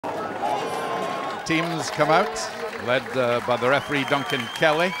teams come out, led by the referee Duncan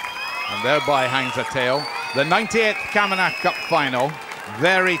Kelly, and thereby hangs a tale. The 98th Camanachd Cup final,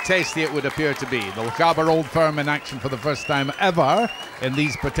 very tasty it would appear to be. The Lochaber Old Firm in action for the first time ever in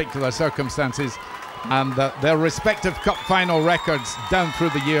these particular circumstances, and their respective cup final records down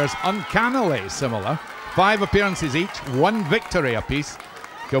through the years uncannily similar. 5 appearances each, 1 victory apiece.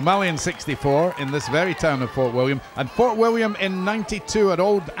 Kilmallie in 64 in this very town of Fort William, and Fort William in 92 at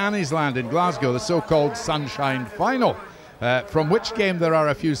Old Annie's Land in Glasgow, the so-called Sunshine Final, from which game there are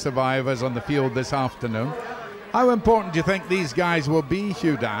a few survivors on the field this afternoon. How important do you think these guys will be,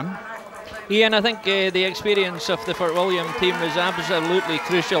 Hugh Dan? Ian, I think the experience of the Fort William team is absolutely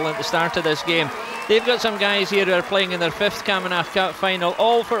crucial at the start of this game. They've got some guys here who are playing in their 5th Camanachd Cup final.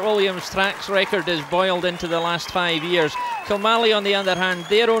 All Fort William's tracks record is boiled into the last 5 years. Kilmallie, on the other hand,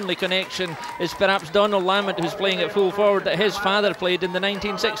 their only connection is perhaps Donald Lamont, who's playing at full forward, that his father played in the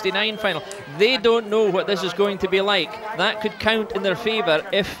 1969 final. They don't know what this is going to be like. That could count in their favour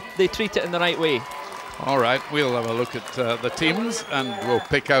if they treat it in the right way. All right, we'll have a look at the teams and we'll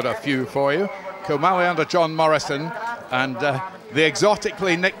pick out a few for you. Kilmallie under John Morrison and the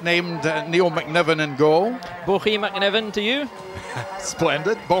exotically nicknamed Neil McNiven in goal. Bochie McNiven to you.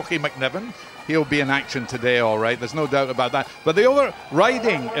 Splendid, Bochie McNiven. He'll be in action today, all right, there's no doubt about that. But the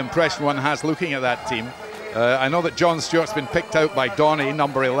overriding impression one has looking at that team, I know that John Stewart's been picked out by Donny,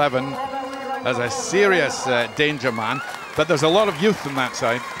 number 11, as a serious danger man, but there's a lot of youth on that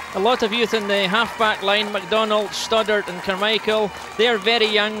side. A lot of youth in the half-back line, McDonald, Stoddart and Carmichael. They're very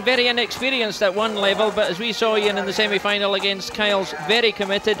young, very inexperienced at one level, but as we saw Ian in the semi-final against Kyles, very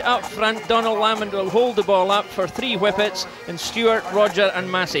committed. Up front, Donald Lamond will hold the ball up for 3 whippets, and Stewart, Roger and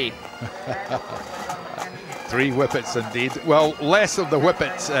Massey. 3 whippets indeed. Well, less of the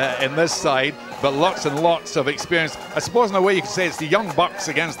whippets in this side, but lots and lots of experience. I suppose in a way you could say it's the young bucks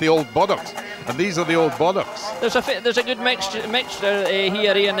against the old buttocks, and these are the old buttocks. There's a good mixture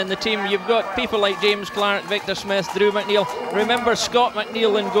here, Ian, in the team. You've got people like James Clark, Victor Smith, Drew McNeil. Remember Scott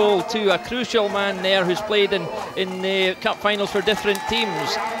McNeil in goal too, a crucial man there who's played in cup finals for different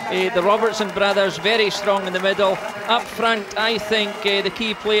teams. The Robertson brothers, very strong in the middle. Up front, I think the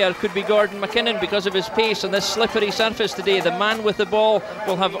key player could be Gordon McKinnon because of his pace on this slippery surface today. The man with the ball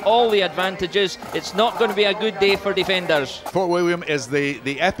will have all the advantages. It's not going to be a good day for defenders. Fort William is the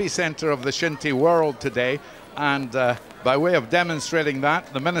epicentre of the shinty world today, and by way of demonstrating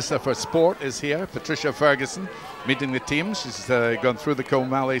that, the Minister for Sport is here, Patricia Ferguson, meeting the team. She's gone through the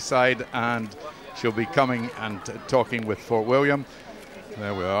Kilmallie side and she'll be coming and talking with Fort William.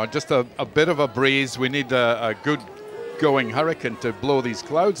 There we are, just a bit of a breeze. We need a good going hurricane to blow these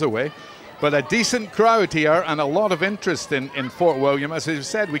clouds away. But a decent crowd here and a lot of interest in Fort William. As you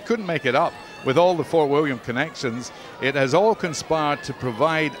said, we couldn't make it up with all the Fort William connections. It has all conspired to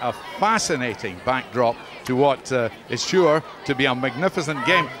provide a fascinating backdrop to what is sure to be a magnificent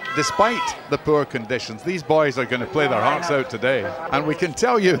game. Despite the poor conditions, these boys are going to play their hearts out today. And we can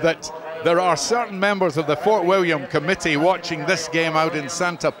tell you that there are certain members of the Fort William committee watching this game out in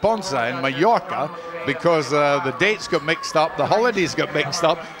Santa Ponsa in Mallorca because the dates got mixed up, the holidays got mixed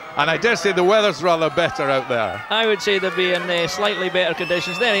up, and I dare say the weather's rather better out there. I would say they'll be in slightly better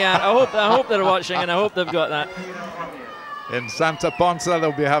conditions. There you are. I hope they're watching, and I hope they've got that. In Santa Ponsa,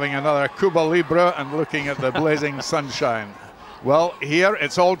 they'll be having another Cuba Libre and looking at the blazing sunshine. Well, here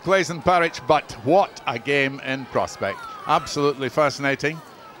it's Old Clayson Parish, but what a game in prospect. Absolutely fascinating.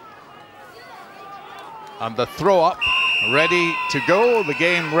 And the throw up ready to go, the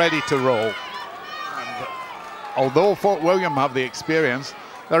game ready to roll. And although Fort William have the experience,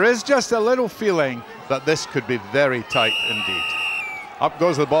 there is just a little feeling that this could be very tight indeed. Up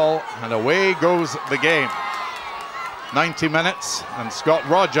goes the ball and away goes the game. 90 minutes and Scott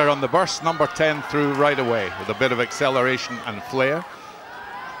Roger on the burst, number 10 through right away with a bit of acceleration and flair.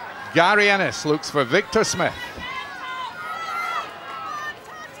 Gary Ennis looks for Victor Smith.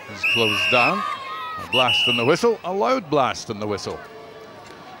 He's closed down. A blast on the whistle, a loud blast on the whistle.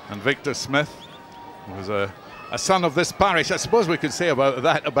 And Victor Smith was a son of this parish. I suppose we could say about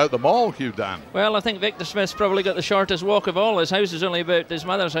that about them all, Hugh Dan. Well, I think Victor Smith's probably got the shortest walk of all. His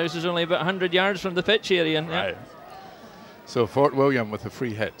mother's house is only about 100 yards from the pitch area. Yeah. Right. So Fort William with a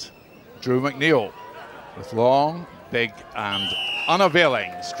free hit. Drew McNeil with long, big and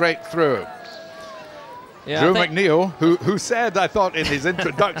unavailing, straight through. Yeah, Drew McNeil, who said, I thought in his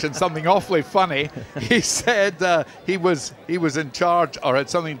introduction, something awfully funny. He said he was in charge or had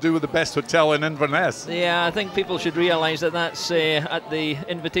something to do with the best hotel in Inverness. Yeah, I think people should realise that that's at the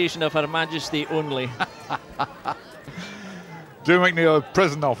invitation of Her Majesty only. Drew McNeil,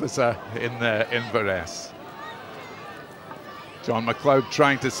 prison officer in Inverness. John McLeod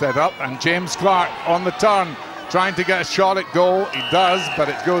trying to set up, and James Clark on the turn, trying to get a shot at goal. He does, but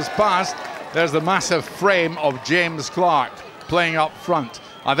it goes past. There's the massive frame of James Clark playing up front.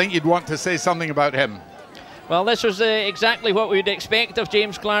 I think you'd want to say something about him. Well, this was exactly what we'd expect of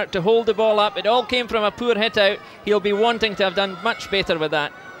James Clark, to hold the ball up. It all came from a poor hit out. He'll be wanting to have done much better with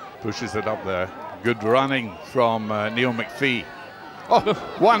that. Pushes it up there. Good running from Neil McPhee. Oh,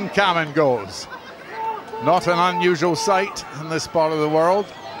 one Caman goes. Not an unusual sight in this part of the world.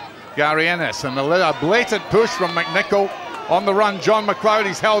 Gary Ennis, and a blatant push from McNichol. On the run, John McLeod,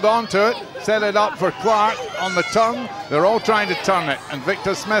 he's held on to it. Set it up for Clark on the tongue. They're all trying to turn it, and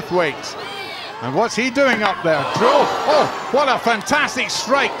Victor Smith waits. And what's he doing up there? Drew, oh, what a fantastic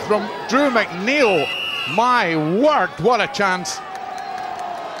strike from Drew McNeil. My word, what a chance.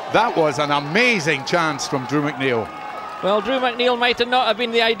 That was an amazing chance from Drew McNeil. Well, Drew McNeil might not have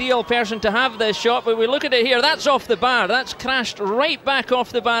been the ideal person to have this shot, but we look at it here, that's off the bar. That's crashed right back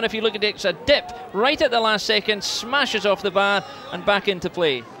off the bar. If you look at it, it's a dip right at the last second, smashes off the bar and back into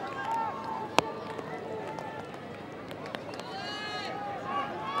play.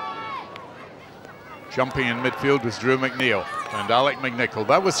 Jumping in midfield was Drew McNeil and Alec McNichol.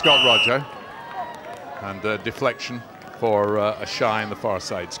 That was Scott Roger. And a deflection for a shy on the far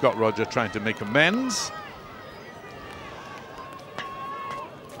side. Scott Roger trying to make amends.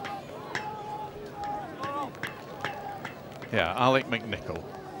 Yeah, Alec McNichol.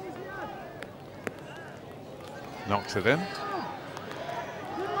 Knocks it in.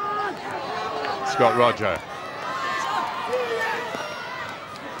 Scott Roger.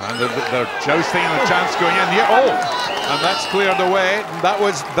 And they're jousting and a chance going in here. Oh, and that's cleared away. That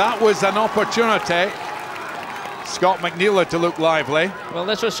was an opportunity. Scott McNeil had to look lively. Well,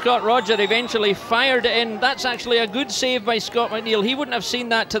 this was Scott Roger eventually fired it in. That's actually a good save by Scott McNeil. He wouldn't have seen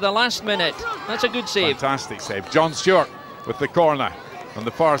that to the last minute. That's a good save. Fantastic save. John Stewart with the corner on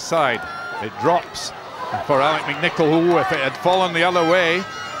the far side. It drops for Alec McNichol, who, if it had fallen the other way,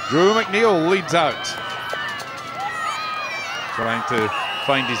 Drew McNeil leads out. Trying to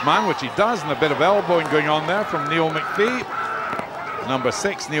find his man, which he does, and a bit of elbowing going on there from Neil McPhee. Number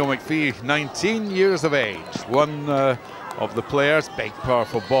 6, Neil McPhee, 19 years of age. One of the players, big,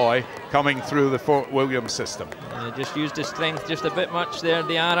 powerful boy, coming through the Fort William system. Just used his strength just a bit much there.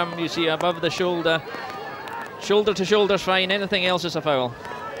 The arm, you see, above the shoulder. Shoulder to shoulder's fine, anything else is a foul.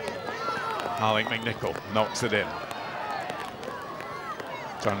 Alec McNichol knocks it in.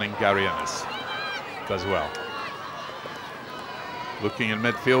 Turning Gary Ennis. Does well. Looking in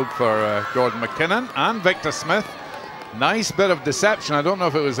midfield for Gordon McKinnon and Victor Smith. Nice bit of deception. I don't know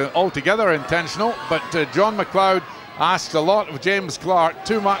if it was altogether intentional, but John McLeod asked a lot of James Clark.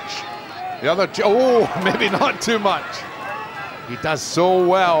 Too much. The other, oh, maybe not too much. He does so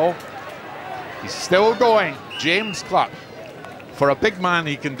well. He's still going. James Clark. For a big man,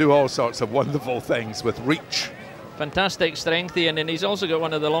 he can do all sorts of wonderful things with reach. Fantastic strength, Ian, and he's also got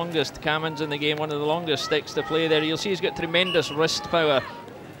one of the longest Camans in the game, one of the longest sticks to play there. You'll see he's got tremendous wrist power.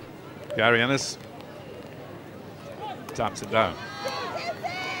 Gary Ennis taps it down.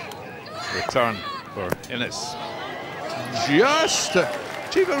 Return for Ennis.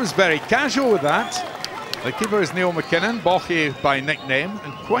 Keeper was very casual with that. The keeper is Neil McKinnon, Bochy by nickname,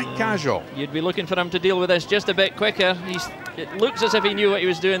 and quite casual. You'd be looking for him to deal with this just a bit quicker. It looks as if he knew what he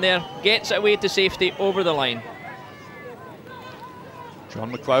was doing there. Gets it away to safety, over the line.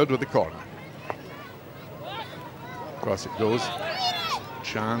 John McLeod with the corner. Across it goes.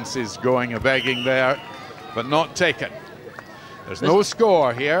 Chance is going, a begging there, but not taken. There's no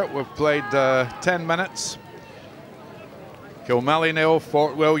score here. We've played 10 minutes. Kilmallie 0,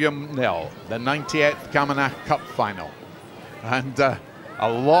 Fort William 0. The 98th Camanachd Cup final. And a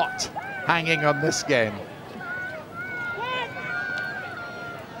lot hanging on this game.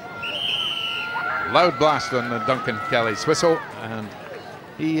 Loud blast on Duncan Kelly's whistle, and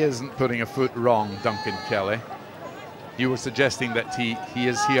he isn't putting a foot wrong, Duncan Kelly. You were suggesting that he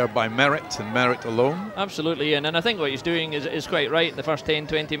is here by merit and merit alone? Absolutely, Ian, and I think what he's doing is quite right in the first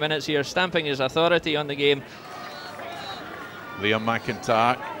 10-20 minutes here, stamping his authority on the game. Liam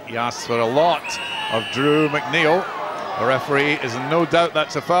McIntyre, he asks for a lot of Drew McNeil. The referee is in no doubt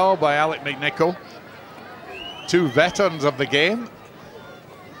that's a foul by Alec McNichol. Two veterans of the game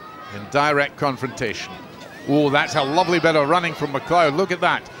in direct confrontation. Oh, that's a lovely bit of running from McLeod. Look at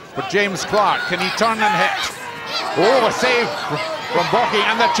that. For James Clark, can he turn and hit? Oh, a save from Bochy,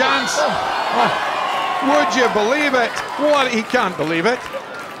 and the chance. Oh, would you believe it? What? He can't believe it.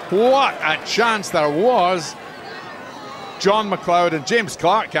 What a chance there was. John McLeod and James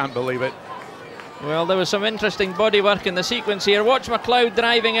Clark can't believe it. Well, there was some interesting body work in the sequence here. Watch McLeod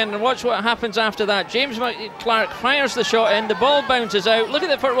driving in and watch what happens after that. James Clark fires the shot in, the ball bounces out. Look at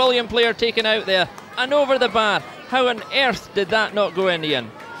the Fort William player taken out there and over the bar. How on earth did that not go in,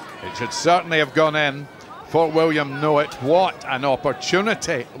 Ian? It should certainly have gone in. Fort William know it. What an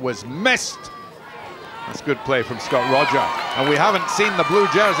opportunity was missed. That's good play from Scott Roger. And we haven't seen the blue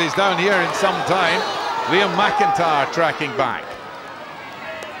jerseys down here in some time. Liam McIntyre tracking back.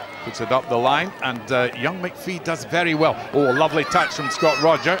 Puts it up the line, and young McPhee does very well. Oh, a lovely touch from Scott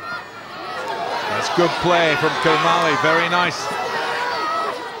Roger. That's good play from Kilmallie, very nice.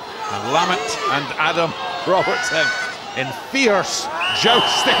 And Lamont and Adam Robertson in fierce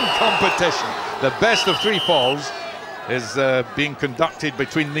jousting competition. The best of three falls is being conducted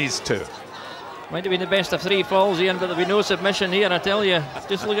between these two. Might have been the best of three falls, Ian, but there'll be no submission here, I tell you.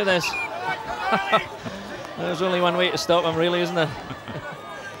 Just look at this. There's only one way to stop him, really, isn't there?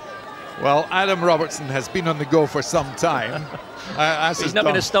 Well, Adam Robertson has been on the go for some time. He's not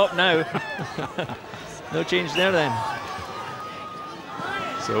going to stop now. No change there then.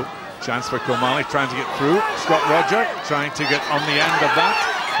 So, chance for Kilmallie trying to get through. Scott Roger trying to get on the end of that.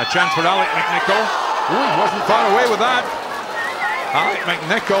 A chance for Alec McNichol. Ooh, he wasn't far away with that. Alec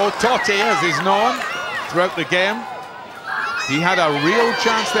McNichol, Totty as he's known throughout the game. He had a real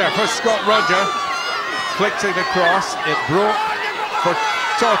chance there for Scott Roger. Flicked it across, it broke for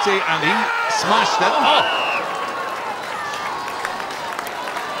Totty and he smashed it.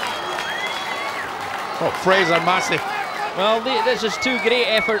 Oh, Fraser Massey. Well, this is two great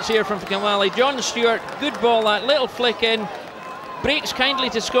efforts here from Kilmallie. John Stewart, good ball, that little flick in. Breaks kindly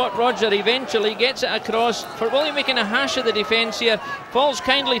to Scott Roger eventually, gets it across. Fort William making a hash of the defence here. Falls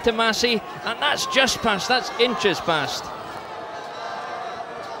kindly to Massey, and that's just past, that's inches past.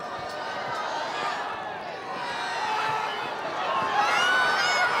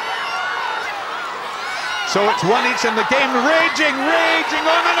 So it's 1-1 in the game, raging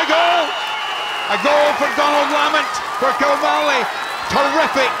on, and a goal! A goal for Donald Lamont for Kilmallie.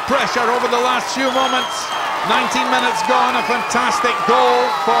 Terrific pressure over the last few moments. 19 minutes gone, a fantastic goal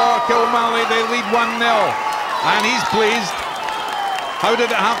for Kilmallie. They lead 1-0, and he's pleased. How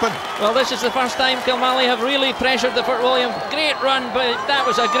did it happen? Well, this is the first time Kilmallie have really pressured the Fort William. Great run, but that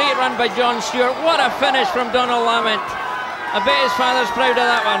was a great run by John Stewart. What a finish from Donald Lamont. I bet his father's proud of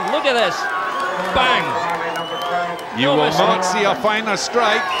that one. Look at this. Bang. You will not see a finer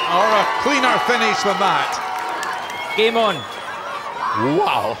strike or a cleaner finish than that. Game on.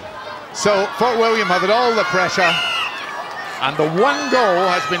 Wow. So Fort William have it all the pressure, and the one goal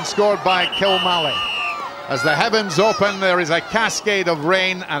has been scored by Kilmallie. As the heavens open, there is a cascade of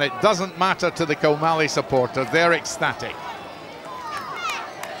rain, and it doesn't matter to the Kilmallie supporters. They're ecstatic.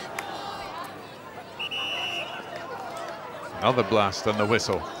 Another blast on the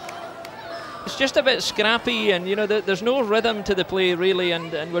whistle. It's just a bit scrappy, and you know there's no rhythm to the play really,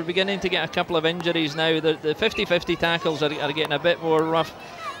 and we're beginning to get a couple of injuries now. The 50-50 tackles are getting a bit more rough.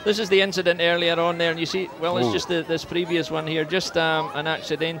 This is the incident earlier on there, and you see, well, it's just this previous one here, just an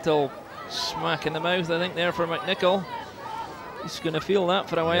accidental smack in the mouth, I think, there for McNichol. He's going to feel that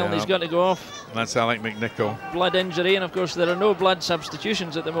for a while, and he's got to go off. That's Alec McNichol. Blood injury, and of course there are no blood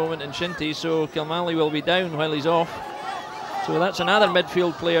substitutions at the moment in Shinty, so Kilmallie will be down while he's off. So that's another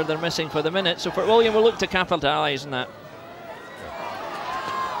midfield player they're missing for the minute. So Fort William will look to capitalise on that.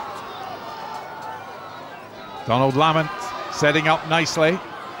 Donald Lamont setting up nicely.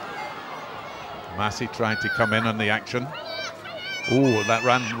 Massey trying to come in on the action. Oh, that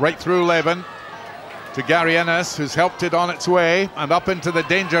ran right through Levin to Gary Innes, who's helped it on its way and up into the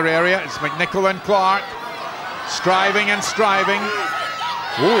danger area. It's McNichol and Clark striving and striving.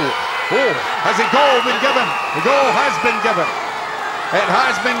 Oh, has a goal been given? The goal has been given. It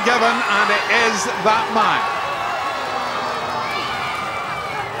has been given, and it is that man.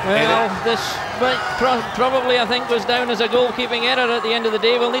 Well, this probably, I think, was down as a goalkeeping error at the end of the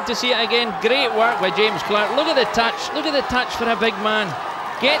day. We'll need to see it again. Great work by James Clark. Look at the touch. Look at the touch for a big man.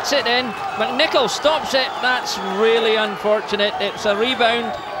 Gets it in. McNichol stops it. That's really unfortunate. It's a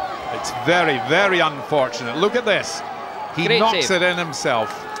rebound. It's very, very unfortunate. Look at this. He knocks it in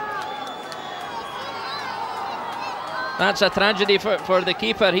himself. That's a tragedy for the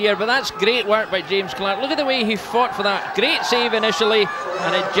keeper here, but that's great work by James Clark. Look at the way he fought for that. Great save initially,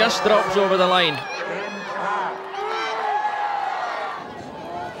 and it just drops over the line.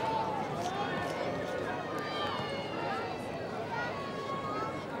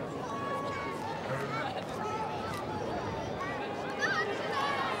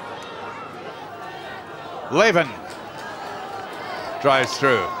 Levin drives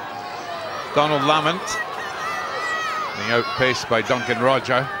through. Donald Lamont being outpaced by Duncan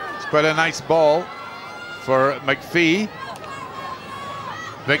Roger. It's Quite a nice ball for McPhee.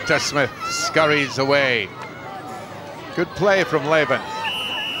 Victor Smith scurries away. Good play from Levin.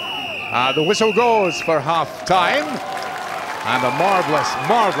 The whistle goes for half-time. And a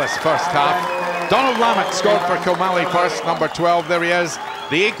marvellous first half. Donald Lamont scored for Kilmallie first, number 12. There he is.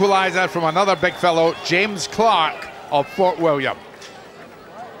 The equaliser from another big fellow, James Clark of Fort William.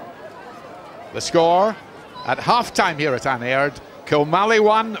 The score at half-time here at Camanachd, Kilmallie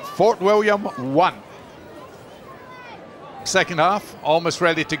 1, Fort William 1. Second half, almost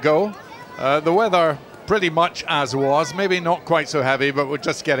ready to go. The weather pretty much as was, maybe not quite so heavy, but we're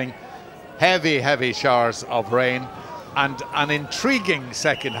just getting heavy showers of rain. And an intriguing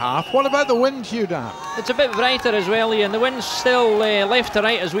second half. What about the wind, Hugh Dan? It's a bit brighter as well, Ian. The wind's still left to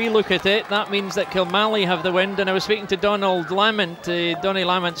right as we look at it. That means that Kilmallie have the wind. And I was speaking to Donald Lamont, Donny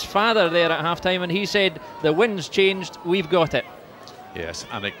Lamont's father there at half-time, and he said the wind's changed, we've got it. Yes,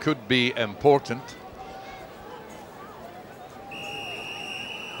 and it could be important.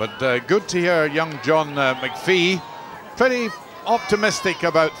 But good to hear young John McPhee pretty optimistic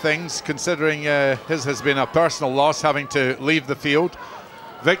about things, considering his has been a personal loss, having to leave the field.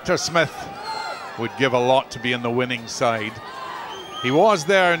 Victor Smith would give a lot to be in the winning side. He was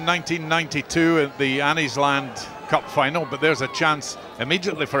there in 1992 at the Anniesland Cup final, but there's a chance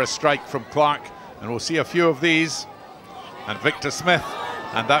immediately for a strike from Clark, and we'll see a few of these. And Victor Smith,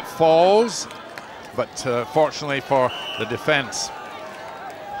 and that falls, but fortunately for the defence.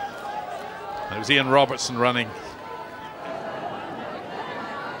 And it was Ian Robertson running.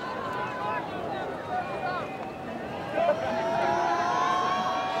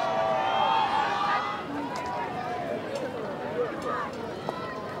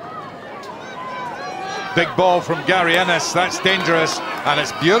 Big ball from Gary Ennis, that's dangerous, and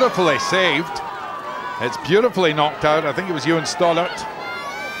it's beautifully saved. It's beautifully knocked out. I think it was Ewan Stoddart.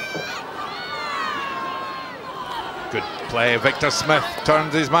 Good play, Victor Smith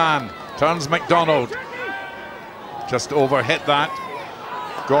turns his man, turns McDonald. Just overhit that.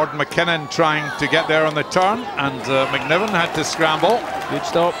 Gordon McKinnon trying to get there on the turn, and McNiven had to scramble. Good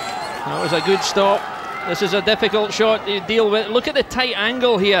stop. That was a good stop. This is a difficult shot to deal with. Look at the tight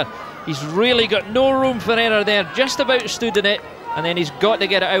angle here. He's really got no room for error there, just about stood in it, and then he's got to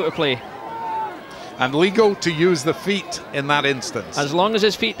get it out of play. And legal to use the feet in that instance. As long as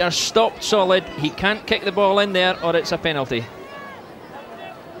his feet are stopped solid, he can't kick the ball in there or it's a penalty.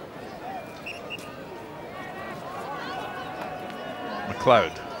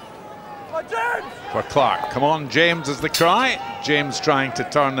 McLeod for Clark. Come on, James is the cry. James trying to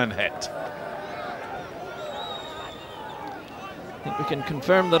turn and hit. I think we can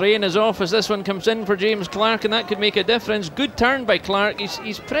confirm the rain is off as this one comes in for James Clark, and that could make a difference. Good turn by Clark.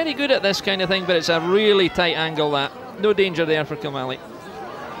 He's pretty good at this kind of thing, but it's a really tight angle. That no danger there for Kilmallie.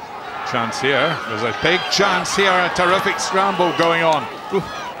 Chance here. There's a big chance here. A terrific scramble going on. Oof.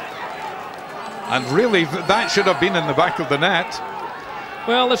 And really, that should have been in the back of the net.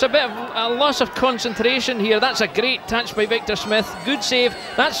 Well, there's a bit of a loss of concentration here. That's a great touch by Victor Smith. Good save.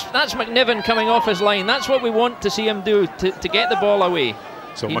 That's McNiven coming off his line. That's what we want to see him do to get the ball away.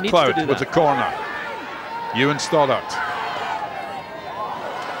 So McLeod with the corner. Ewan Stoddart.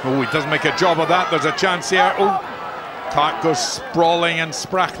 Oh, he does make a job of that. There's a chance here. Oh, Clark goes sprawling and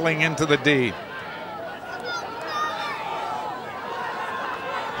sprackling into the D.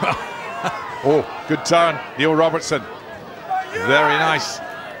 Oh, good turn. Neil Robertson. Very nice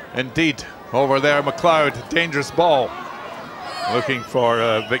indeed. Over there, McLeod, dangerous ball. Looking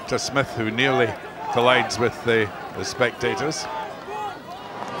for Victor Smith, who nearly collides with the spectators.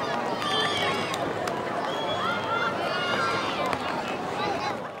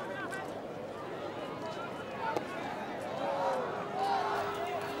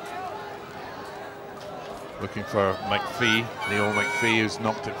 Looking for McPhee, Neil McPhee, who's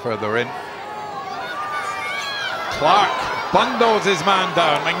knocked it further in. Clark bundles his man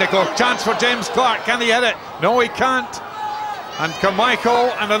down. McNichol, chance for James Clark. Can he hit it? No, he can't. And Carmichael,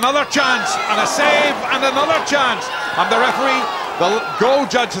 and another chance, and a save, and another chance. And the referee, the goal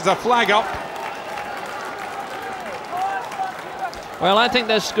judge, has a flag up. Well, I think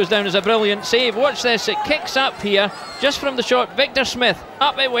this goes down as a brilliant save. Watch this, it kicks up here, just from the shot. Victor Smith,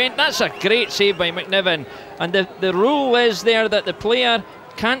 up it went. That's a great save by McNiven. And the rule is there that the player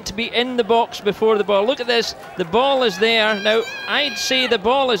can't be in the box before the ball. Look at this, the ball is there. Now, I'd say the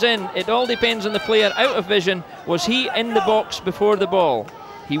ball is in. It all depends on the player out of vision. Was he in the box before the ball?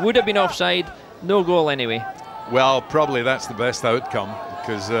 He would have been offside, no goal anyway. Well, probably that's the best outcome,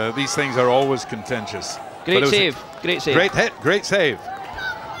 because these things are always contentious. Great save, great save. Great hit, great save.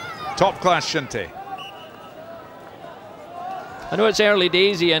 Top class shinty. I know it's early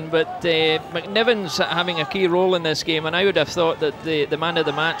days, Ian, but McNiven's having a key role in this game, and I would have thought that the man of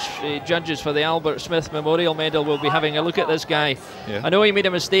the match judges for the Albert Smith Memorial Medal will be having a look at this guy. Yeah. I know he made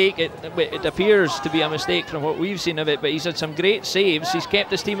a mistake. It appears to be a mistake from what we've seen of it, but he's had some great saves. He's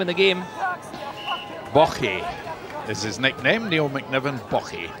kept his team in the game. Bochy is his nickname, Neil McNiven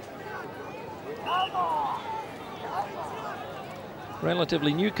Bochy.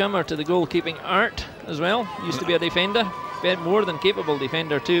 Relatively newcomer to the goalkeeping art as well. Used to be a defender, more than capable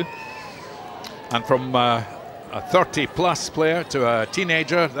defender too. And from a 30-plus player to a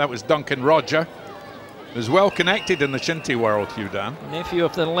teenager, that was Duncan Roger. He was well connected in the shinty world, Hugh Dan. Nephew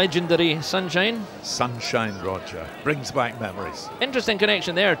of the legendary Sunshine. Sunshine Roger. Brings back memories. Interesting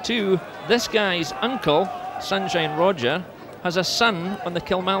connection there too. This guy's uncle, Sunshine Roger, has a son on the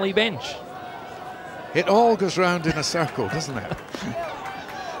Kilmallie bench. It all goes round in a circle, doesn't it?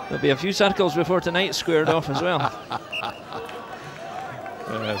 There'll be a few circles before tonight's squared off as well.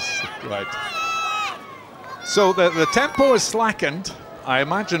 Yes, right. So the tempo is slackened, I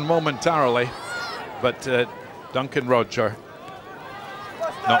imagine momentarily, but Duncan Roger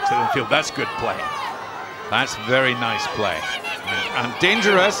knocks it in the field. That's good play. That's very nice play. And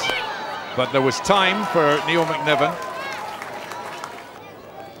dangerous, but there was time for Neil McNiven.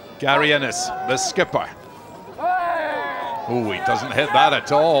 Gary Innes, the skipper. Oh, he doesn't hit that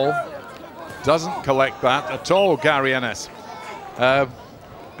at all. Doesn't collect that at all, Gary Innes.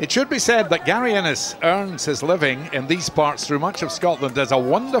 It should be said that Gary Innes earns his living in these parts through much of Scotland as a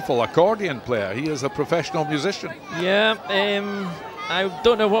wonderful accordion player. He is a professional musician. Yeah, I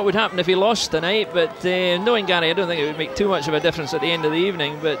don't know what would happen if he lost tonight, but knowing Gary, I don't think it would make too much of a difference at the end of the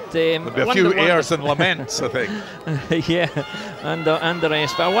evening. But there'd be a few airs and laments, I think. Yeah, and the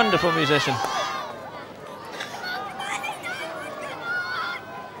rest. But a wonderful musician.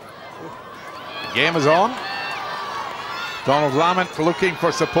 The game is on. Donald Lamont looking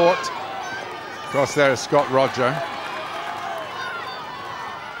for support. Across there is Scott Roger.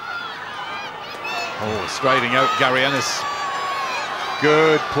 Oh, striding out Gary Innes.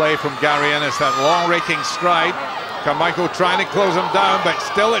 Good play from Gary Innes, that long raking stride. Carmichael trying to close him down, but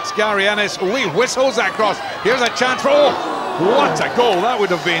still it's Gary Innes. Oh, he whistles that cross. Here's a chance for, oh, what a goal that would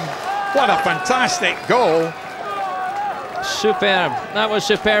have been. What a fantastic goal. Superb. That was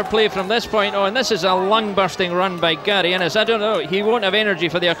superb play from this point on. This is a lung-bursting run by Gary Innes. I don't know, he won't have energy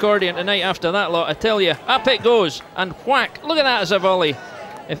for the accordion tonight after that lot, I tell you. Up it goes, and whack. Look at that as a volley.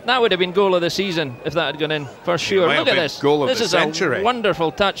 If that would have been goal of the season, if that had gone in, for sure. Look at this. This is a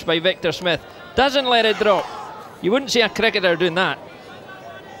wonderful touch by Victor Smith. Doesn't let it drop. You wouldn't see a cricketer doing that.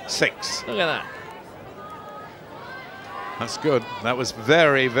 6. Look at that. That's good. That was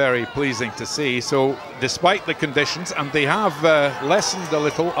very, very pleasing to see. So, despite the conditions, and they have lessened a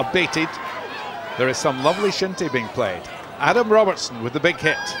little, abated, there is some lovely shinty being played. Adam Robertson with the big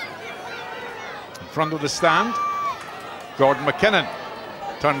hit. In front of the stand, Gordon McKinnon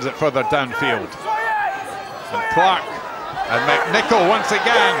turns it further downfield. And Clark and McNichol once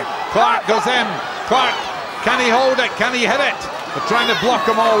again. Clark goes in. Clark, can he hold it? Can he hit it? They're trying to block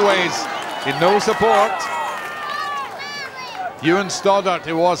him always. In no support. Ewan Stoddart,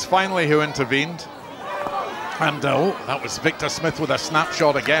 it was finally who intervened. And oh, that was Victor Smith with a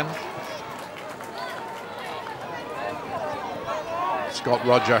snapshot again. Scott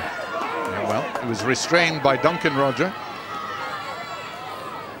Roger. Yeah, well, he was restrained by Duncan Roger.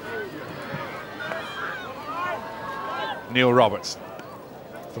 Neil Robertson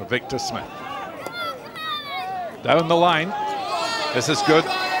for Victor Smith. Down the line. This is good.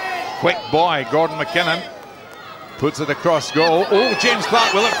 Quick boy, Gordon McKinnon. Puts it across goal. Oh, James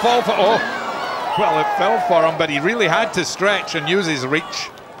Clark, will it fall for... Oh, well, it fell for him, but he really had to stretch and use his reach.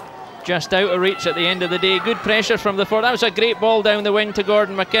 Just out of reach at the end of the day. Good pressure from the forward. That was a great ball down the wing to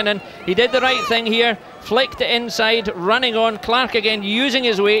Gordon McKinnon. He did the right thing here. Flicked it inside, running on. Clark again using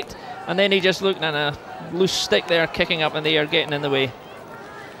his weight. And then he just looked at a loose stick there, kicking up in the air, getting in the way.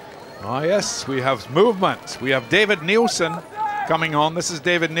 Oh yes, we have movement. We have David Nielsen coming on. This is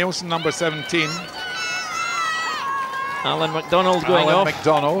David Nielsen, number 17. Alan McDonald going off. Alan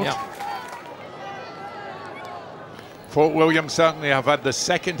McDonald. Yeah. Fort William certainly have had the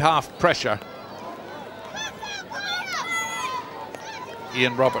second half pressure.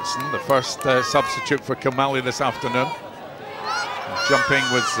 Ian Robertson, the first substitute for Kilmallie this afternoon. Jumping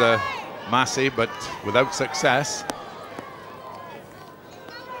was Massey, but without success.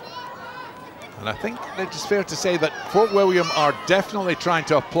 And I think it's fair to say that Fort William are definitely trying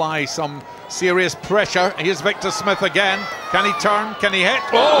to apply some serious pressure. Here's Victor Smith again. Can he turn? Can he hit?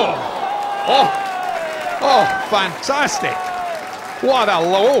 Oh! Oh! Oh, fantastic. What a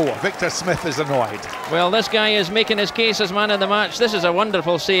low! Victor Smith is annoyed. Well, this guy is making his case as man of the match. This is a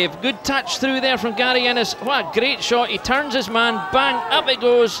wonderful save. Good touch through there from Gary Innes. What a great shot. He turns his man. Bang, up it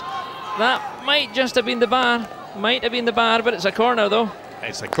goes. That might just have been the bar. Might have been the bar, but it's a corner though.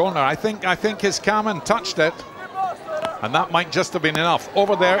 It's a corner. I think his Caman touched it. And that might just have been enough.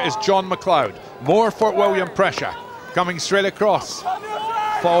 Over there is John McLeod. More Fort William pressure. Coming straight across.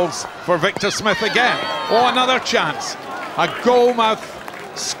 Falls for Victor Smith again. Oh, another chance. A goalmouth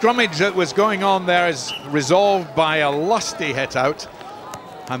scrummage that was going on there is resolved by a lusty hit out,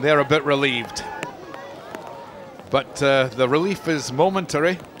 and they're a bit relieved. But the relief is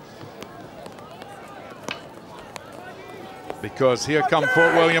momentary, because here come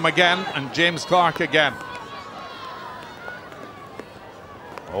Fort William again and James Clark again.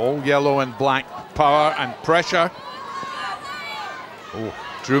 All yellow and black power and pressure. Oh,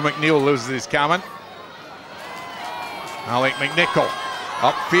 Drew McNeil loses his Caman. Alec McNichol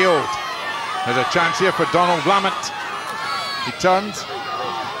upfield. There's a chance here for Donald Lamont. He turns.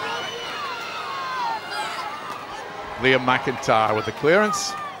 Liam McIntyre with the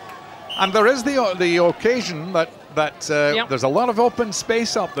clearance. And there is the occasion that there's a lot of open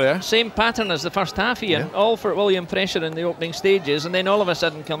space up there. Same pattern as the first half, Ian. Yeah. All Fort William pressure in the opening stages, and then all of a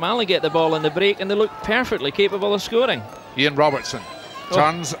sudden Kilmallie get the ball in the break and they look perfectly capable of scoring. Ian Robertson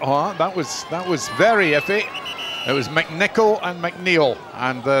turns. Oh, that was very iffy. It was McNichol and McNeil,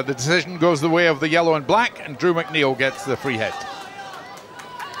 and the decision goes the way of the yellow and black, and Drew McNeil gets the free hit.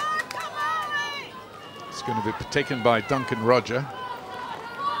 It's going to be taken by Duncan Roger,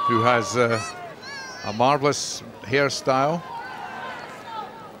 who has a marvellous hairstyle.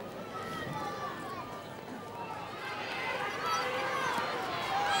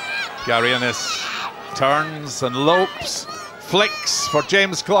 Gary Innes turns and lopes, flicks for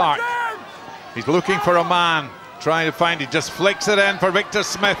James Clark. He's looking for a man, trying to find, he just flicks it in for Victor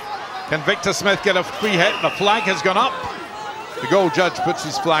Smith. Can Victor Smith get a free hit? The flag has gone up. The goal judge puts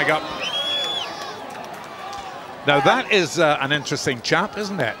his flag up. Now that is an interesting chap,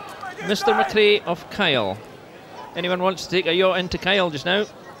 isn't it? Mr. McRae of Kyle. Anyone wants to take a yacht into Kyle just now?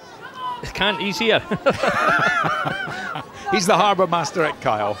 Can't, he's here. He's the harbour master at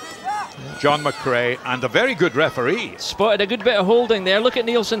Kyle. John McRae, and a very good referee. Spotted a good bit of holding there. Look at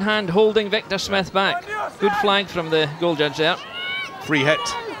Nielsen hand holding Victor Smith back. Good flag from the goal judge there. Free hit.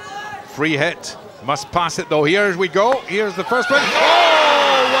 Free hit. Must pass it though. Here we go. Here's the first one.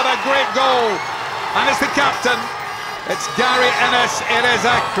 Oh, what a great goal. And it's the captain. It's Gary Innes. It is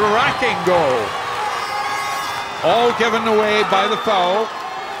a cracking goal. All given away by the foul.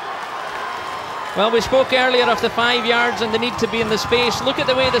 Well, we spoke earlier of the 5 yards and the need to be in the space. Look at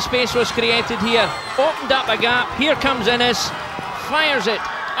the way the space was created here. Opened up a gap. Here comes Innes. Fires it.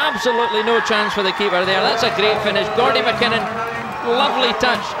 Absolutely no chance for the keeper there. That's a great finish. Gordy McKinnon, lovely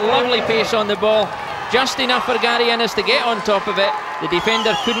touch, lovely pace on the ball. Just enough for Gary Innes to get on top of it. The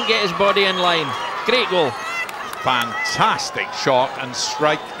defender couldn't get his body in line. Great goal. Fantastic shot and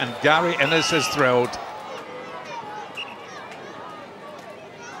strike, and Gary Innes is thrilled.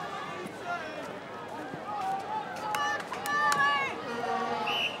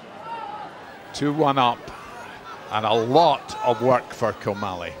 2-1 up, and a lot of work for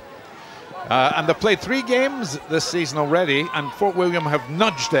Kilmallie. And they've played 3 games this season already, and Fort William have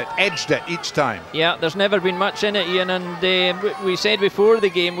nudged it, edged it each time. Yeah, there's never been much in it, Ian, and we said before the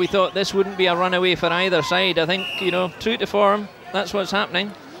game we thought this wouldn't be a runaway for either side. I think, you know, true to form, that's what's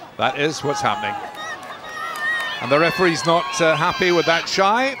happening. That is what's happening. And the referee's not happy with that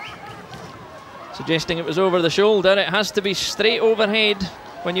shy. Suggesting it was over the shoulder. It has to be straight overhead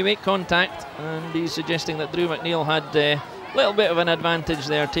when you make contact, and he's suggesting that Drew McNeil had a little bit of an advantage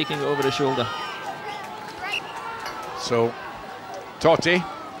there, taking it over the shoulder. So Totty,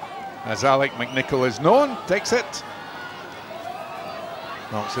 as Alec McNichol is known, takes it.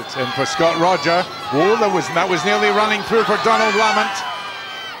 Knocks it in for Scott Roger. Whoa, that was nearly running through for Donald Lamont.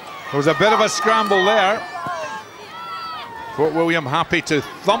 There was a bit of a scramble there. Fort William happy to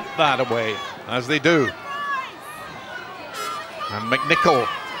thump that away, as they do. And McNichol,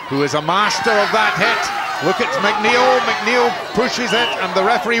 who is a master of that hit. Look at McNeil. McNeil pushes it, and the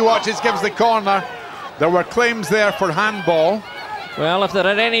referee watches, gives the corner. There were claims there for handball. Well, if there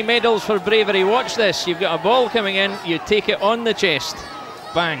are any medals for bravery, watch this. You've got a ball coming in, you take it on the chest.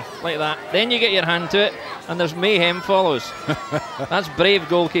 Bang, like that. Then you get your hand to it, and there's mayhem follows. That's brave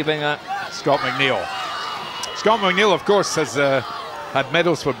goalkeeping, that. Scott McNeil. Scott McNeil, of course, has had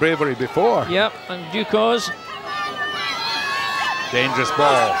medals for bravery before. Yep, and due cause. Dangerous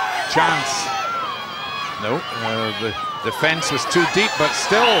ball. Chance. No, the defence was too deep, but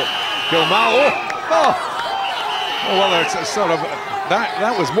still Kilmallie. Oh! Oh, well, it's a sort of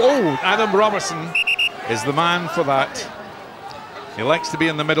that was. Oh, Adam Robertson is the man for that. He likes to be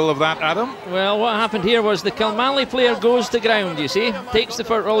in the middle of that, Adam. Well, what happened here was the Kilmallie player goes to ground, you see, takes the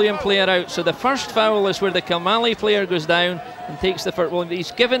Fort William player out. So the first foul is where the Kilmallie player goes down and takes the Fort William.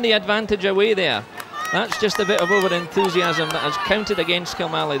 He's given the advantage away there. That's just a bit of over-enthusiasm that has counted against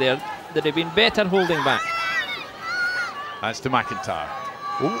Kilmallie there. They'd have been better holding back. That's to McIntyre.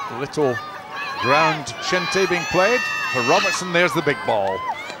 Oh, little ground shinty being played. For Robertson, there's the big ball.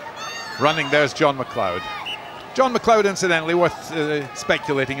 Running, there's John McLeod. John McLeod, incidentally, worth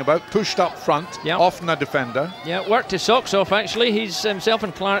speculating about. Pushed up front, often a defender. Yeah, worked his socks off, actually. He's himself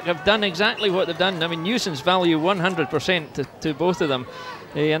and Clark have done exactly what they've done. I mean, nuisance value 100% to both of them.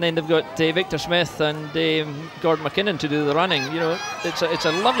 And then they've got Victor Smith and Gordon McKinnon to do the running. You know, it's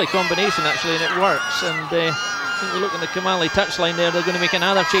a lovely combination, actually, and it works. And I think we look at the Kilmallie touchline there, they're going to make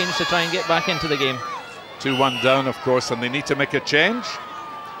another change to try and get back into the game. 2-1 down, of course, and they need to make a change.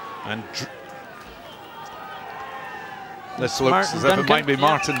 And this looks as if it might be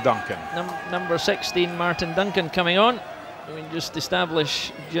Martin Duncan. Number 16, Martin Duncan, coming on. We can just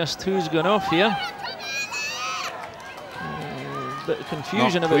establish just who's gone off here. Bit of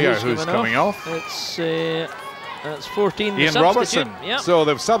confusion about who's coming off. It's 14. Ian Robertson. Yep. So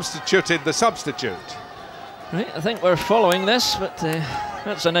they've substituted the substitute. Right, I think we're following this, but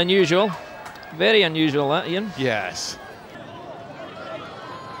that's an unusual, very unusual, that, Ian. Yes.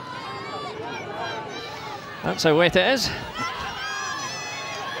 That's how wet it is.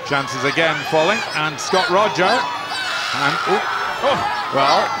 Chances again falling, and Scott Roger. And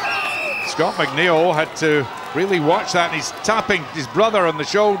well, Scott McNeil had to really watch that. He's tapping his brother on the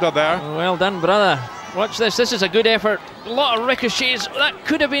shoulder there. Well done, brother. Watch this. This is a good effort. A lot of ricochets. That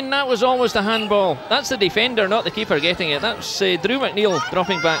could have been. That was almost a handball. That's the defender, not the keeper, getting it. That's Drew McNeil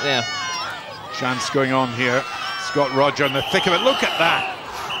dropping back there. Chance going on here. Scott Roger in the thick of it. Look at that.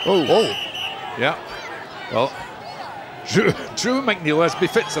 Oh. Yeah. Well, Drew McNeil, as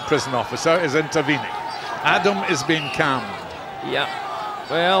befits a prison officer, is intervening. Adam is being calmed. Yeah.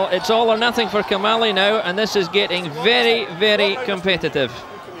 Well, it's all or nothing for Kilmallie now, and this is getting very, very competitive.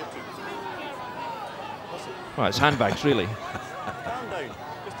 Well, it's handbags, really.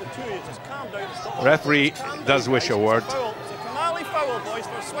 Referee does wish a word.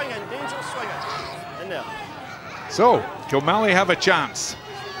 So, Kilmallie have a chance.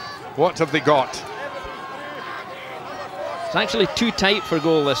 What have they got? It's actually too tight for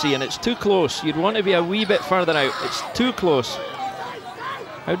goal this, Ian. It's too close. You'd want to be a wee bit further out. It's too close.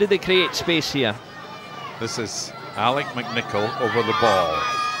 How did they create space here? This is Alec McNichol over the ball.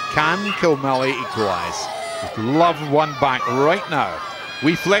 Can Kilmallie equalise? Love one back right now.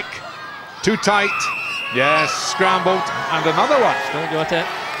 Wee flick. Too tight. Yes, scrambled. And another one. Still got it.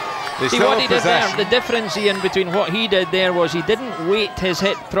 See what he did there, the difference, Ian, between what he did there was he didn't weight his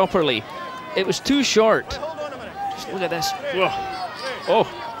hit properly. It was too short. Look at this. Oh.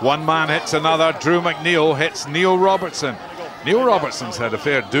 One man hits another. Drew McNeil hits Neil Robertson. Neil Robertson's had a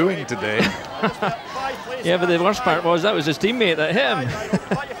fair doing today. Yeah, but the worst part was that was his teammate that hit him.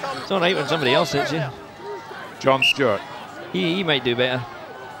 It's all right when somebody else hits you. John Stewart. He might do better.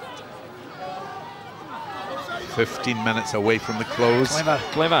 15 minutes away from the close.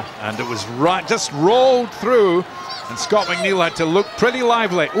 Clever. And it was just rolled through, and Scott McNeil had to look pretty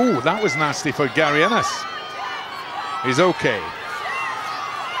lively. Ooh, that was nasty for Gary Innes. He's okay.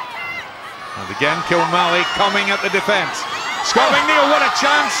 And again, Kilmallie coming at the defence. Scott McNeil, what a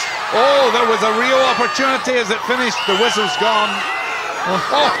chance! Oh, there was a real opportunity as it finished. The whistle's gone.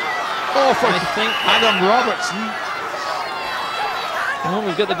 For Adam Robertson. Well,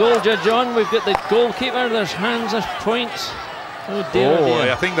 we've got the goal judge on. We've got the goalkeeper. There's hands, there's points. Oh dear, oh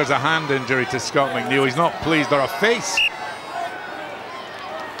dear. I think there's a hand injury to Scott McNeil. He's not pleased, or a face.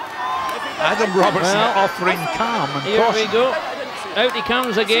 Adam Robertson offering calm and here caution. We go. Out he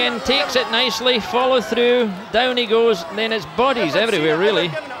comes again, takes it nicely, follow through, down he goes, and then it's bodies everywhere,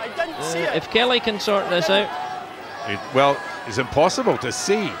 really. If Kelly can sort this out. It's impossible to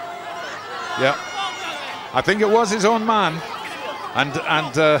see. Yeah. I think it was his own man. And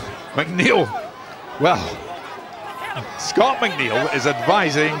McNeil, well, Scott McNeil is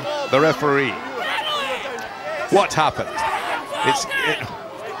advising the referee. What happened?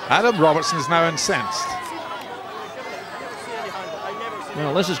 Adam Robertson is now incensed.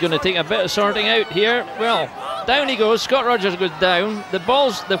 Well, this is going to take a bit of sorting out here. Well, down he goes. Scott Rogers goes down.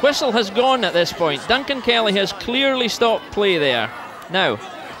 The whistle has gone at this point. Duncan Kelly has clearly stopped play there. Now,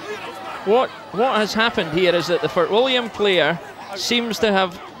 what has happened here is that the Fort William player seems to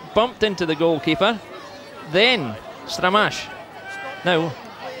have bumped into the goalkeeper. Then Stramash. Now,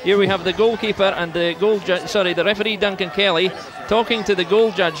 Here we have the goalkeeper and the the referee Duncan Kelly talking to the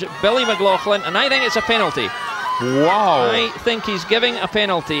goal judge Billy McLaughlin, and I think it's a penalty. Wow. I think he's giving a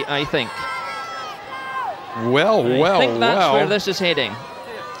penalty, I think. Well, I think that's where this is heading.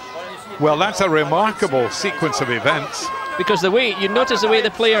 Well, that's a remarkable sequence of events. Because you notice the way the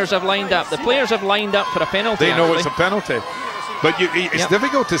players have lined up. The players have lined up for a penalty. They know it's a penalty. But it's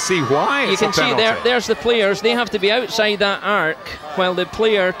difficult to see why it's a penalty. You can see there's the players. They have to be outside that arc while the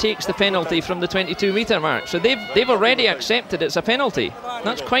player takes the penalty from the 22-metre mark. So they've already accepted it's a penalty.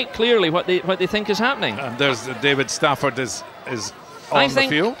 That's quite clearly what they think is happening. And there's David Stafford is on the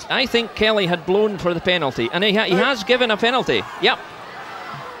field. I think Kelly had blown for the penalty, and he has given a penalty. Yep,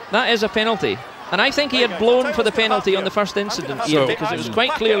 that is a penalty. And I think he had blown for the penalty on the first incident, Ian, because it was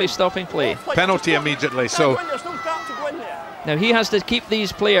quite clearly stopping play. Penalty immediately. So now he has to keep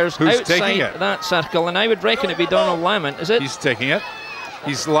these players outside that circle, and I would reckon it'd be Donald Lamont, is it? He's taking it.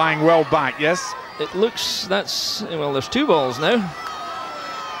 He's lying well back, yes. It looks, well, there's 2 balls now.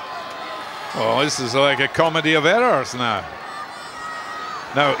 Oh, this is like a comedy of errors now.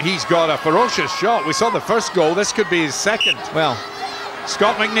 Now, he's got a ferocious shot. We saw the first goal. This could be his second. Well,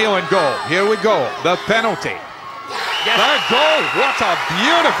 Scott McNeil in goal. Here we go. The penalty. Yes. The goal. What a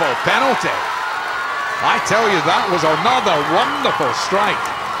beautiful penalty. I tell you, that was another wonderful strike.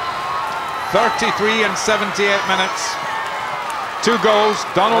 33 and 78 minutes. 2 goals,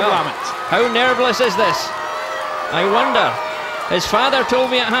 Donald Lamont. How nerveless is this? I wonder. His father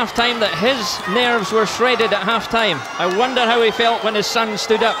told me at half-time that his nerves were shredded at half-time. I wonder how he felt when his son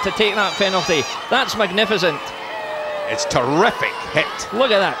stood up to take that penalty. That's magnificent. It's terrific hit.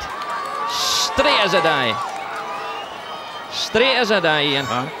 Look at that. Straight as a die. Straight as a die, Ian.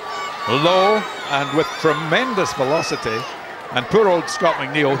 Low and with tremendous velocity. And poor old Scott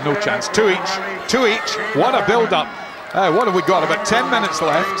McNeil, no chance. 2 each. 2 each. What a build-up. What have we got? About 10 minutes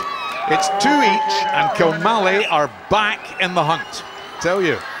left. It's 2 each, and Kilmallie are back in the hunt. Tell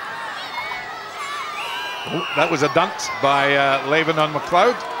you. Oh, that was a dunt by Laven on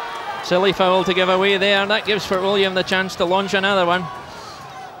McLeod. Silly foul to give away there. That gives Fort William the chance to launch another one.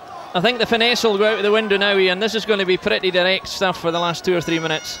 I think the finesse will go out the window now, Ian. This is going to be pretty direct stuff for the last 2 or 3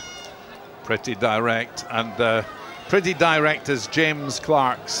 minutes. Pretty direct, and pretty direct is James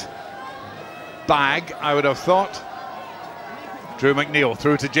Clark's bag, I would have thought. Drew McNeil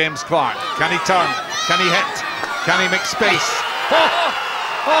through to James Clark. Can he turn? Can he hit? Can he make space?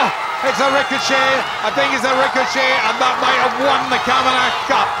 Oh, it's a ricochet. I think it's a ricochet, and that might have won the Camanachd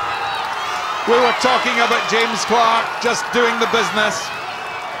Cup. We were talking about James Clark just doing the business.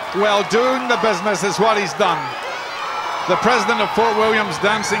 Well, doing the business is what he's done. The president of Fort William's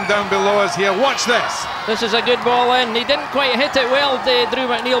dancing down below us here. Watch this. This is a good ball in. He didn't quite hit it well, Drew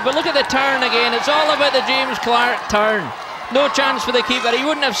McNeil, but look at the turn again. It's all about the James Clark turn. No chance for the keeper. He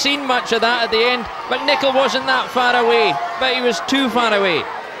wouldn't have seen much of that at the end. McNichol wasn't that far away, but he was too far away.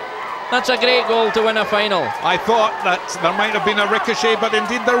 That's a great goal to win a final. I thought that there might have been a ricochet, but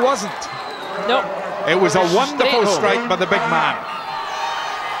indeed there wasn't. No. It was a wonderful strike by the big man.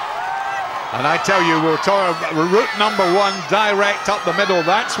 And I tell you, we're talking route number 1, direct up the middle.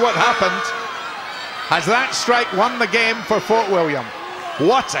 That's what happened. Has that strike won the game for Fort William?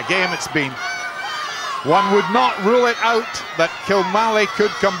 What a game it's been. One would not rule it out that Kilmallie could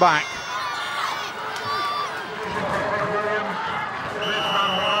come back.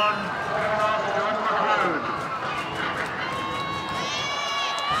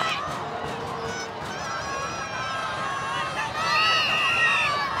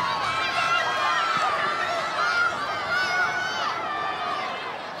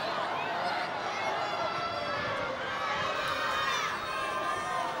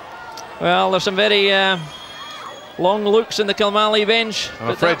 Well, there's some very long looks in the Kilmallie bench,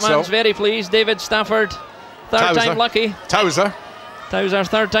 but that man's very pleased. David Stafford, third time lucky. Towser,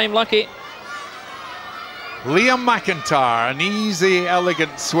 third time lucky. Liam McIntyre, an easy,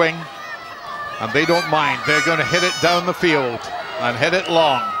 elegant swing, and they don't mind. They're going to hit it down the field and hit it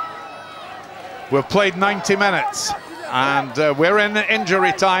long. We've played 90 minutes, and we're in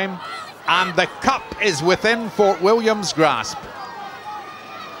injury time, and the cup is within Fort William's grasp.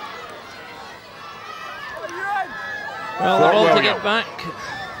 Well, they're all to get back.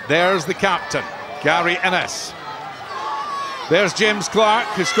 There's the captain, Gary Innes. There's James Clark,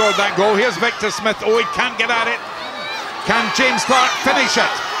 who scored that goal. Here's Victor Smith. Oh, he can't get at it. Can James Clark finish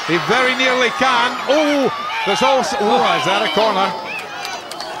it? He very nearly can. Oh, there's also... Oh, is that a corner?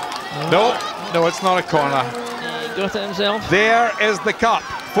 No, it's not a corner. He got it himself. There is the cup.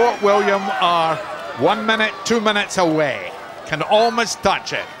 Fort William are 1 minute, 2 minutes away. Can almost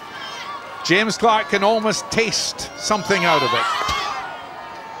touch it. James Clark can almost taste something out of it.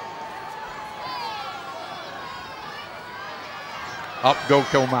 Up go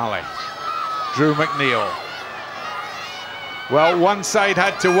Kilmallie. Drew McNeil. Well, one side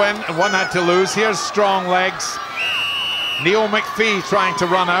had to win and one had to lose. Here's strong legs. Neil McPhee trying to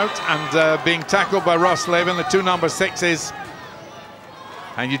run out and being tackled by Ross Levin, the 2 number 6s.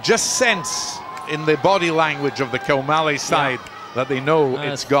 And you just sense in the body language of the Kilmallie side that they know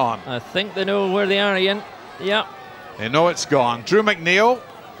it's gone. I think they know where they are, Ian. Yeah. They know it's gone. Drew McNeil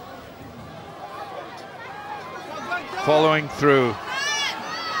following through.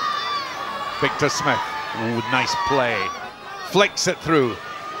 Victor Smith. Ooh, nice play. Flicks it through.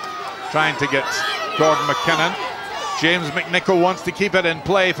 Trying to get Gordon McKinnon. James McNichol wants to keep it in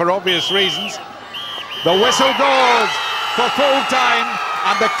play for obvious reasons. The whistle goes for full time,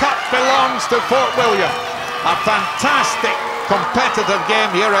 and the cup belongs to Fort William. A fantastic competitive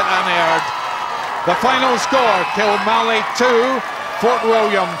game here at Camanachd. The final score, Kilmallie 2, Fort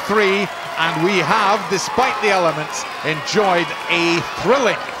William 3, and we have, despite the elements, enjoyed a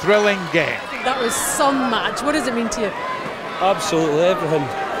thrilling game. That was some match. What does it mean to you? Absolutely everything.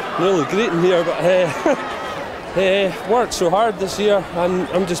 Really great in here, but worked so hard this year, and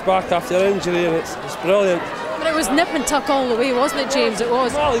I'm just back after injury, and it's brilliant. But it was nip and tuck all the way, wasn't it, James? It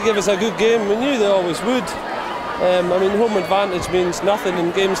was. Well, they gave us a good game. We knew they always would. I mean, home advantage means nothing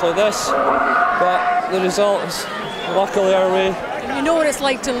in games like this, but the result is luckily our way. And you know what it's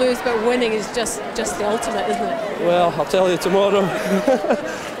like to lose, but winning is just the ultimate, isn't it? Well, I'll tell you tomorrow.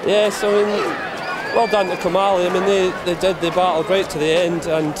 Yes, I mean, well done to Camanachd. I mean, they battled right to the end,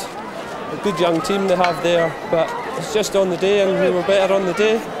 and a good young team they have there, but it's just on the day, and we were better on the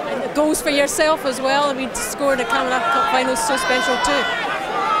day. And the goals for yourself as well. I mean, to score in the Camanachd Cup final is so special too.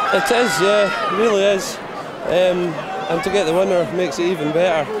 It is, yeah, it really is. And to get the winner makes it even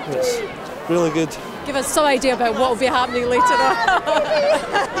better. It's really good. Give us some idea about what will be happening later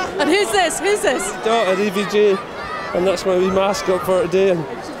on. And who's this? Who's this? Daughter EVJ, and that's my wee mascot for today. And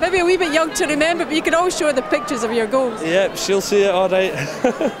maybe a wee bit young to remember, but you can always show the pictures of your goals. Yep, she'll see it all right.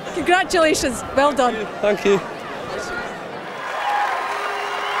 Congratulations, well done. Thank you.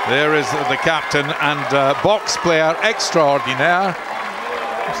 There is the captain and box player extraordinaire.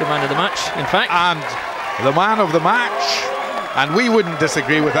 It's the man of the match, in fact. And the man of the match. And we wouldn't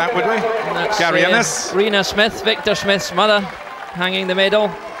disagree with that, would we? Gary Innes. Rena Smith, Victor Smith's mother, hanging the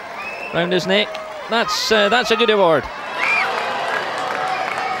medal round his neck. That's a good award.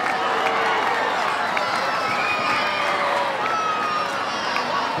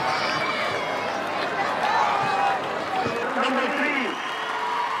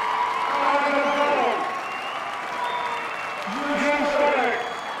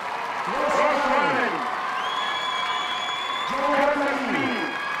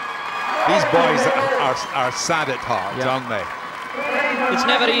 These boys are sad at heart, aren't they? It's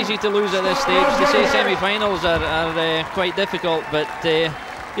never easy to lose at this stage. To say semi-finals are quite difficult, but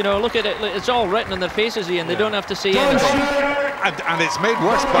you know, look at it. It's all written on their faces, Ian. They don't have to say anything. And it's made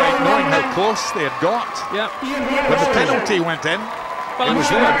worse by knowing how close they had got. Yeah. When the penalty went in, well, I'm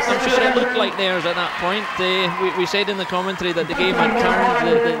sure it looked like theirs at that point. We said in the commentary that the game had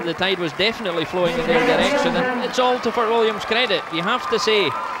turned. The tide was definitely flowing in their direction, and it's all to Fort William's credit. You have to say,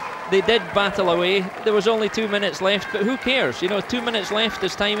 they did battle away. There was only 2 minutes left, but who cares? You know, 2 minutes left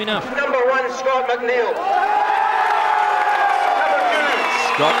is time enough. Number 1, Scott McNeil.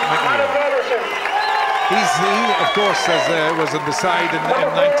 Scott McNeil. He, of course, was on the side in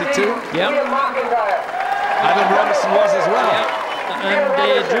 '92. Yeah. Adam Robertson was as well. Yeah.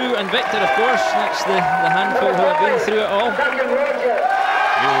 And Drew and Victor, of course. That's the handful who have been through it all. Neil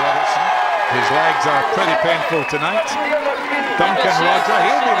Robertson, whose legs are pretty painful tonight. Duncan Roger,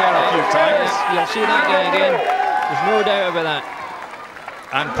 he'll be there a few times. You'll see that guy again. There's no doubt about that.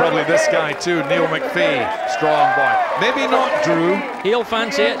 And probably this guy too, Neil McPhee, strong boy. Maybe not Drew. He'll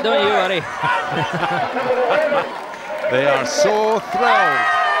fancy it, don't you worry. They are so thrilled.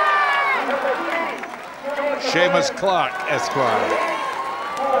 Seamus Clark, Esquire.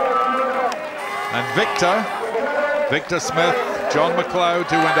 And Victor Smith, John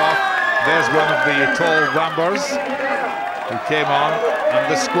McLeod, who went off. There's one of the tall Rambers who came on, and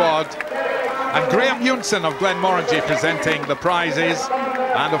the squad. And Graham Unson of Glenmorangie presenting the prizes,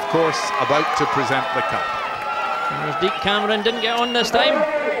 and of course about to present the cup. There's Deke Cameron, didn't get on this time.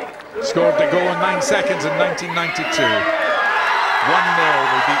 Scored the goal in 9 seconds in 1992. 1-0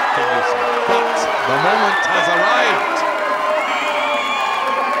 they beat Kilmallie. But the moment has arrived.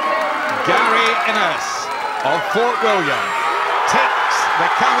 Gary Innes of Fort William takes the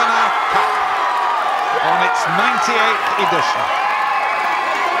Camanachd Cup on its 98th edition.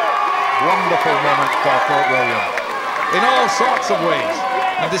 Wonderful moment for Fort William in all sorts of ways,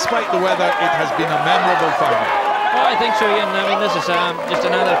 and despite the weather, it has been a memorable final. Oh, I think so, Ian. I mean, this is just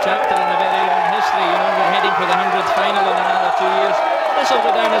another chapter in a very long history. You know, we're heading for the 100th final in another 2 years. This will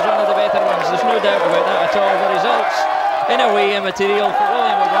go down as one of the better ones. There's no doubt about that at all. The results, in a way, immaterial. For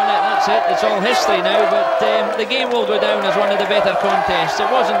William have won it. That's it. It's all history now. But the game will go down as one of the better contests. It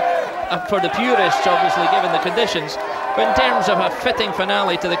wasn't for the purists, obviously, given the conditions. But in terms of a fitting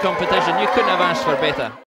finale to the competition, you couldn't have asked for better.